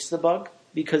reproduce the bug,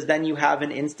 because then you have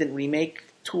an instant remake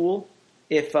tool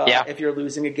if you're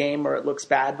losing a game or it looks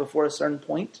bad before a certain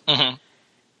point. Mm-hmm.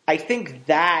 I think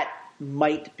that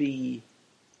might be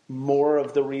more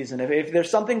of the reason. If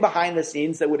there's something behind the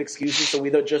scenes that would excuse it so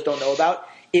we just don't know about,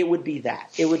 it would be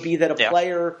that. It would be that a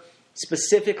player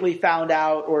specifically found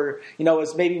out, or,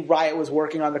 as maybe Riot was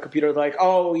working on the computer, like,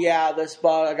 oh yeah, this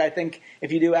bug, I think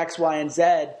if you do X, Y, and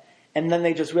Z, and then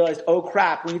they just realized, oh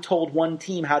crap, we told one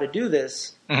team how to do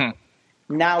this,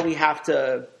 now we have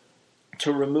to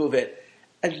remove it.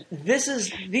 And these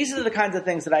are the kinds of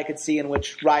things that I could see in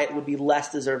which Riot would be less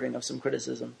deserving of some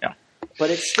criticism. Yeah.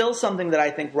 But it's still something that I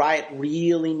think Riot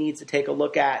really needs to take a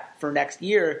look at for next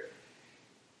year,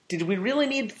 did we really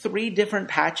need 3 different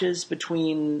patches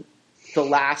between the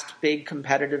last big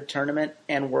competitive tournament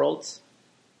and Worlds?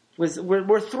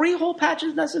 Were 3 whole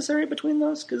patches necessary between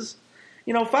those? Because,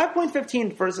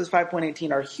 5.15 versus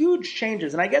 5.18 are huge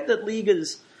changes. And I get that League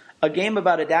is a game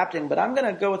about adapting, but I'm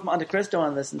going to go with Monte Cristo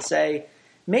on this and say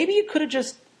maybe you could have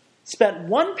just spent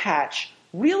 1 patch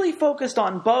really focused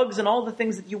on bugs and all the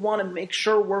things that you want to make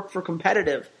sure work for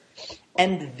competitive,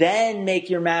 and then make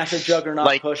your massive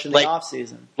juggernaut push in the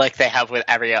offseason. Like they have with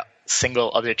every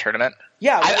single other tournament.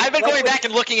 Yeah. I've been going back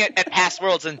and looking at past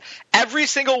Worlds, and every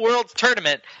single Worlds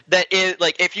tournament that is,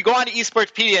 if you go on to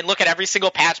eSportspedia and look at every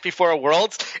single patch before a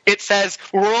Worlds, it says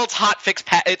Worlds Hotfix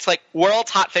patch. It's like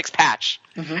Worlds Hotfix patch.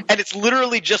 Mm-hmm. And it's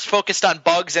literally just focused on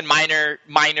bugs and minor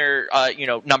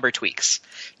number tweaks.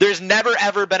 There's never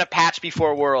ever been a patch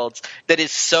before Worlds that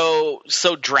is so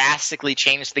drastically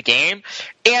changed the game.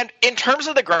 And in terms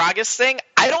of the Gragas thing,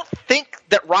 I don't think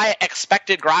that Riot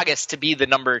expected Gragas to be the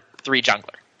number 3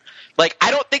 jungler.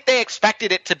 I don't think they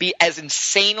expected it to be as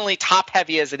insanely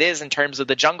top-heavy as it is in terms of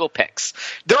the jungle picks.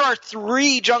 There are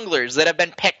 3 junglers that have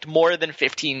been picked more than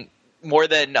 15, more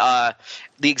than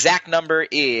the exact number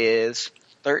is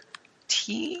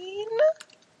 13?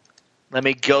 Let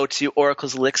me go to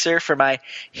Oracle's Elixir for my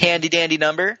handy-dandy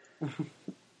number.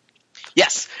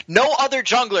 Yes, no other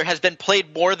jungler has been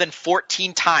played more than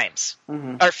 14 times,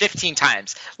 or 15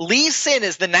 times. Lee Sin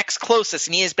is the next closest,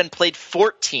 and he has been played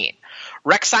 14.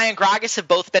 Rek'Sai and Gragas have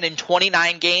both been in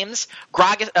 29 games.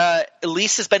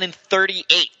 Elise has been in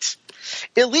 38.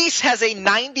 Elise has a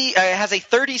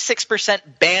 36%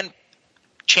 ban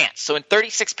chance. So in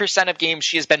 36% of games,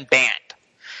 she has been banned.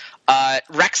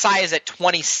 Rek'Sai is at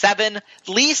 27.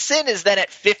 Lee Sin is then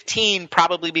at 15,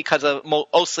 probably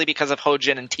mostly because of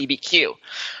Hojin and TBQ.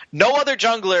 No other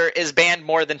jungler is banned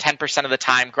more than 10% of the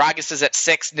time. Gragas is at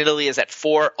 6. Nidalee is at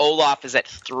 4. Olaf is at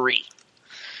 3.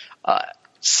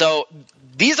 So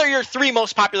these are your 3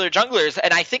 most popular junglers,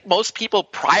 and I think most people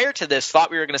prior to this thought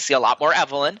we were going to see a lot more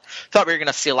Evelynn, thought we were going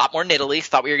to see a lot more Nidalee,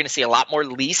 thought we were going to see a lot more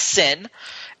Lee Sin,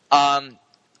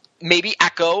 maybe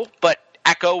Echo, but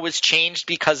Echo was changed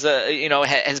because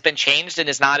has been changed and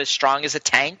is not as strong as a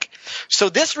tank. So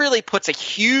this really puts a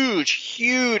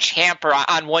huge hamper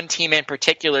on one team in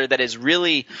particular that is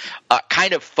really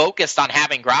kind of focused on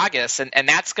having Gragas, and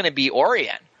that's going to be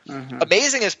Orion. Mm-hmm.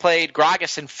 Amazing has played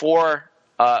Gragas in 4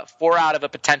 out of a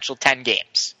potential 10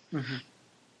 games. Mm-hmm.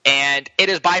 And it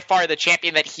is by far the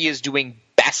champion that he is doing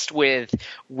best with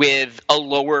a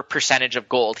lower percentage of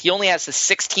gold. He only has a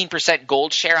 16%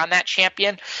 gold share on that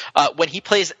champion. When he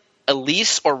plays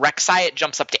Elise or Rek'Sai, it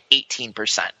jumps up to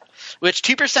 18%. Which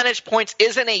 2 percentage points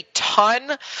isn't a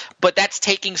ton, but that's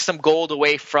taking some gold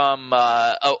away from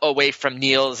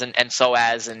Niels and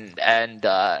Soaz and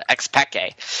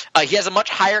Xpeke. He has a much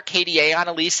higher KDA on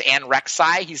Elise and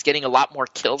Rek'Sai. He's getting a lot more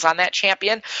kills on that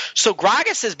champion. So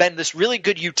Gragas has been this really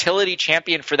good utility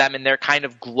champion for them in their kind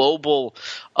of global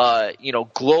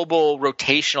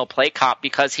rotational play comp,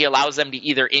 because he allows them to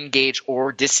either engage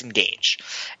or disengage.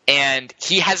 And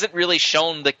he hasn't really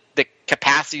shown the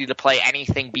capacity to play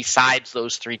anything besides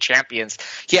those 3 champions.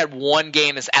 He had 1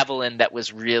 game as Evelynn that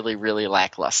was really, really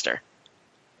lackluster.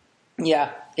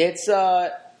 Yeah, it's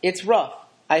rough.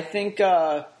 I think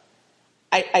I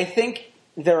think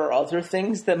there are other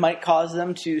things that might cause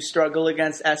them to struggle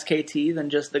against SKT than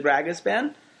just the Gragas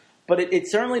ban, but it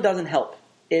certainly doesn't help.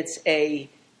 It's a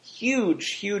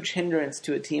huge hindrance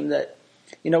to a team that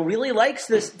really likes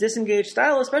this disengaged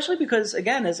style, especially because,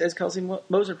 again, as Kelsey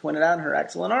Moser pointed out in her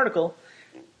excellent article,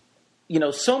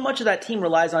 so much of that team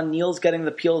relies on Niels getting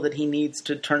the peel that he needs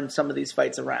to turn some of these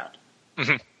fights around.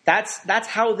 Mm-hmm. That's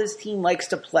how this team likes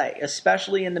to play,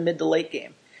 especially in the mid to late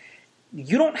game.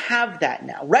 You don't have that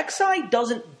now. Rek'Sai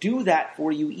doesn't do that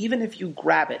for you, even if you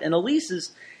grab it. And Elise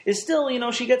is still,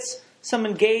 she gets some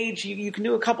engage. You can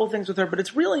do a couple things with her, but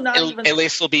it's really not even...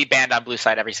 Elise will be banned on blue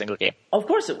side every single game. Of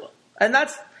course it will. And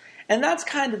that's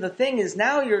kind of the thing, is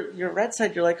now you're red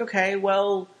side, you're like, okay,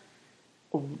 well,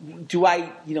 do we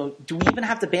even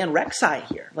have to ban Rek'Sai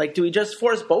here? Do we just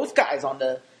force both guys on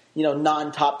the,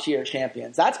 non-top tier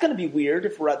champions? That's going to be weird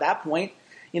if we're at that point.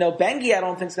 Bengi I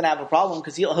don't think is going to have a problem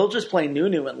because he'll just play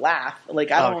Nunu and laugh.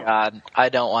 God, I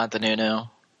don't want the Nunu.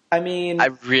 I mean, I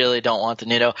really don't want the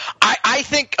Nunu. I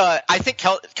think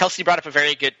Kelsey brought up a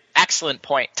very excellent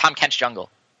point. Tahm Kench jungle.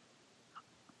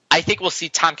 I think we'll see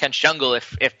Tahm Kench jungle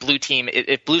if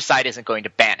blue side isn't going to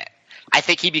ban it. I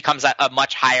think he becomes a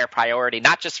much higher priority,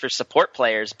 not just for support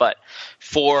players, but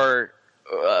for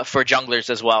junglers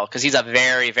as well, because he's a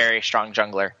very, very strong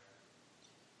jungler.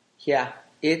 Yeah,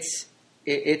 it's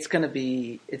going to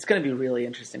be really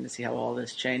interesting to see how all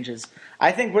this changes.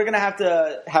 I think we're going to have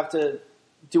to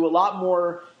do a lot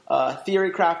more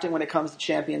theory crafting when it comes to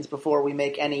champions before we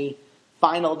make any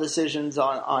final decisions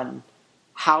on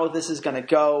how this is going to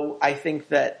go. I think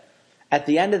that at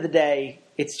the end of the day,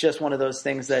 it's just one of those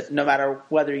things that no matter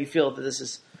whether you feel that this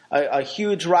is a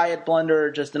huge riot blunder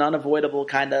or just an unavoidable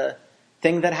kind of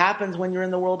thing that happens when you're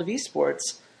in the world of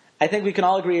esports, I think we can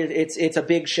all agree it's a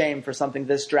big shame for something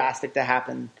this drastic to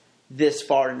happen this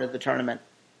far into the tournament.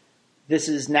 This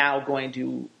is now going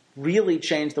to really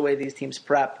change the way these teams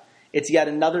prep. It's yet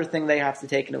another thing they have to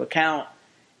take into account,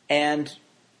 and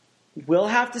we'll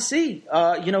have to see.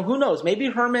 Who knows? Maybe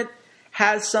Hermit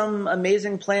has some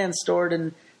amazing plans stored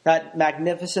in that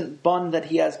magnificent bun that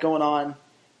he has going on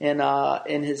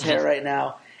in his hair right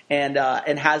now, and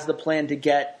has the plan to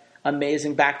get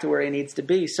Amazing back to where he needs to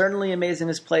be. Certainly Amazing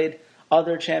has played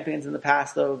other champions in the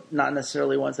past, though not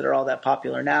necessarily ones that are all that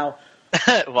popular now.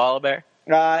 Volibear?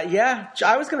 Yeah,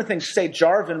 I was going to say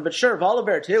Jarvan, but sure,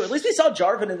 Volibear too. At least we saw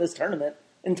Jarvan in this tournament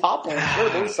in top lane.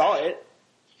 Sure, we saw it.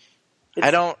 I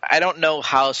don't know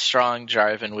how strong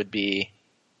Jarvan would be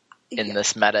in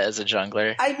this meta as a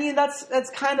jungler. I mean, that's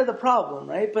kind of the problem,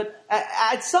 right? But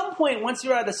at some point, once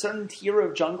you're at a certain tier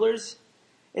of junglers,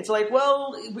 it's like,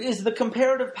 well, is the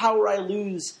comparative power I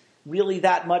lose really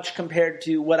that much compared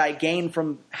to what I gain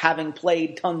from having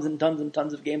played tons and tons and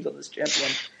tons of games on this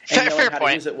champion and knowing how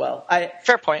to use it well?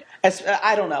 Fair point.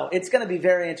 I don't know. It's going to be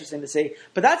very interesting to see.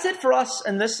 But that's it for us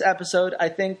in this episode. I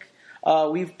think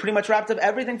we've pretty much wrapped up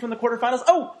everything from the quarterfinals.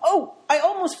 Oh, I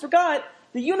almost forgot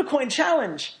the Unicorn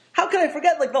Challenge. How could I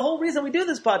forget, the whole reason we do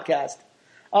this podcast?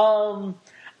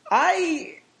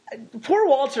 Poor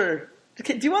Walter.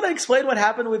 Do you want to explain what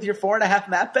happened with your 4.5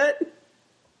 map bet?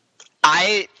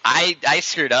 I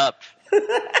screwed up.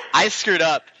 I screwed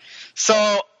up.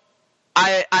 So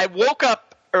I woke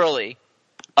up early.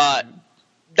 I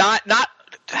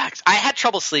had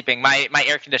trouble sleeping. My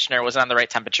air conditioner wasn't on the right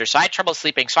temperature, so I had trouble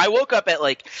sleeping. So I woke up at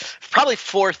probably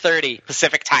 4:30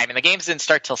 Pacific time, and the games didn't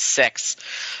start till 6.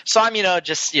 So I'm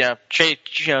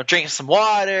drinking some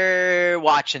water,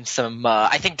 watching some.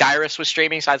 I think Dyrus was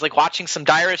streaming, so I was watching some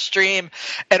Dyrus stream,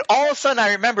 and all of a sudden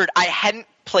I remembered I hadn't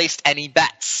placed any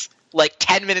bets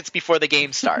 10 minutes before the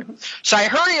game starts. So I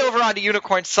hurry over onto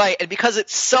Unicorn's site, and because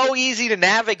it's so easy to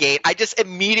navigate, I just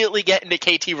immediately get into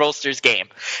KT Rolster's game.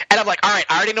 And I'm like, all right,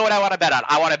 I already know what I want to bet on.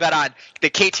 I want to bet on the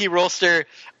KT Rolster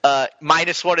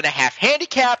 -1.5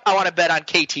 handicap. I want to bet on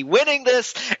KT winning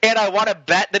this, and I want to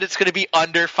bet that it's going to be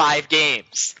under 5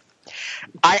 games.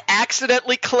 I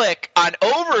accidentally click on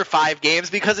over 5 games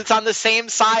because it's on the same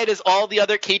side as all the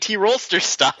other KT Rolster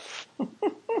stuff.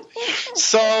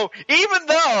 So even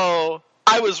though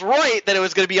I was right that it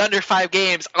was going to be under 5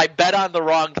 games, I bet on the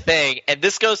wrong thing. And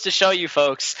this goes to show you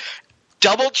folks,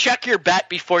 double check your bet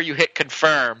before you hit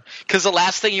confirm, because the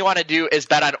last thing you want to do is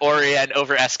bet on Orion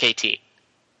over SKT.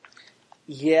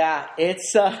 Yeah,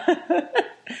 it's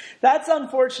that's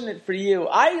unfortunate for you.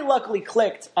 I luckily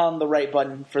clicked on the right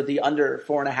button for the under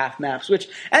 4.5 maps, which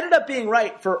ended up being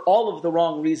right for all of the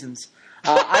wrong reasons.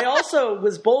 I also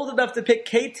was bold enough to pick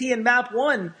KT in map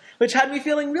 1, which had me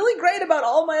feeling really great about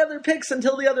all my other picks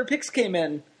until the other picks came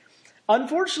in.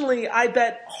 Unfortunately, I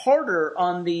bet harder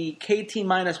on the KT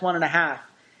 -1.5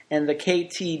 and the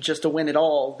KT just to win it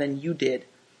all than you did.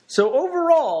 So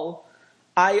overall,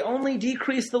 I only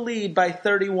decreased the lead by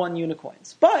 31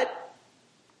 unicorns. But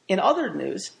in other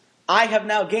news, I have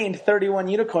now gained 31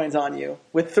 unicorns on you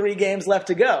with 3 games left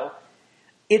to go.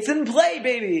 It's in play,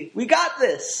 baby. We got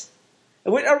this.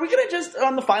 Are we going to just,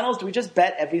 on the finals, do we just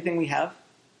bet everything we have?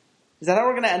 Is that how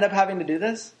we're going to end up having to do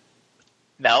this?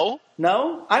 No.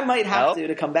 No? I might have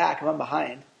to come back if I'm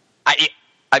behind.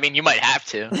 I mean, you might have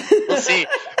to. We'll see.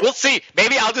 We'll see.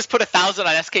 Maybe I'll just put 1,000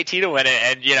 on SKT to win it,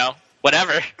 and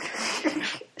whatever.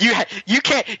 You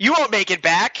won't make it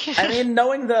back. I mean,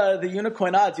 knowing the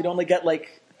unicorn odds, you'd only get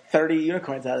 30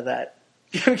 unicorns out of that.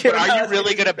 But are you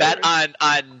really going to bet on?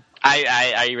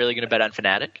 Are you really going to bet on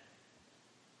Fnatic?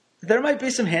 There might be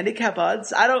some handicap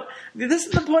odds. This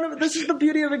is the point of. This is the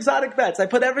beauty of exotic bets. I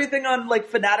put everything on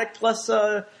Fnatic plus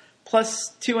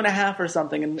 2.5 or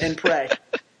something and pray,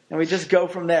 and we just go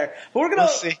from there. But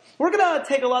we're gonna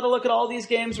take a lot of look at all these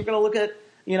games. We're gonna look at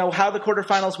how the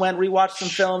quarterfinals went, rewatch some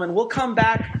film, and we'll come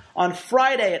back on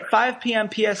Friday at 5 p.m.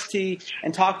 PST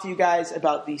and talk to you guys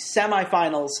about the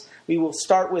semifinals. We will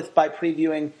start by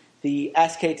previewing the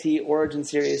SKT Origin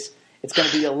Series. It's going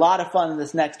to be a lot of fun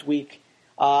this next week.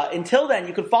 Until then,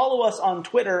 you can follow us on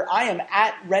Twitter. I am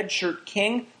at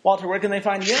RedShirtKing. Walter, where can they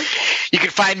find you? You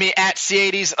can find me at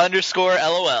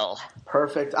C80s_LOL.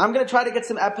 Perfect. I'm going to try to get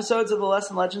some episodes of the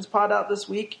Lesson Legends pod out this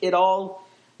week. It all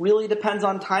really depends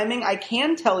on timing. I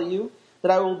can tell you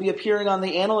that I will be appearing on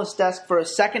the analyst desk for a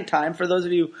second time. For those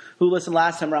of you who listened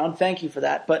last time around, thank you for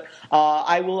that. But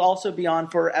I will also be on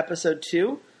for episode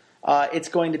 2. It's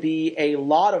going to be a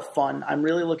lot of fun. I'm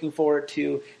really looking forward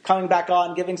to coming back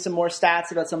on, giving some more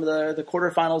stats about some of the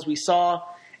quarterfinals we saw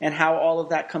and how all of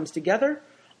that comes together.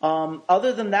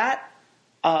 Other than that,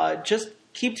 just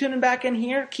keep tuning back in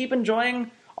here. Keep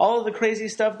enjoying all of the crazy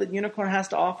stuff that Unicorn has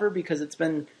to offer, because it's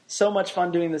been so much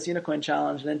fun doing this Unicorn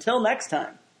Challenge. And until next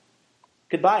time,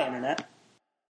 goodbye, Internet.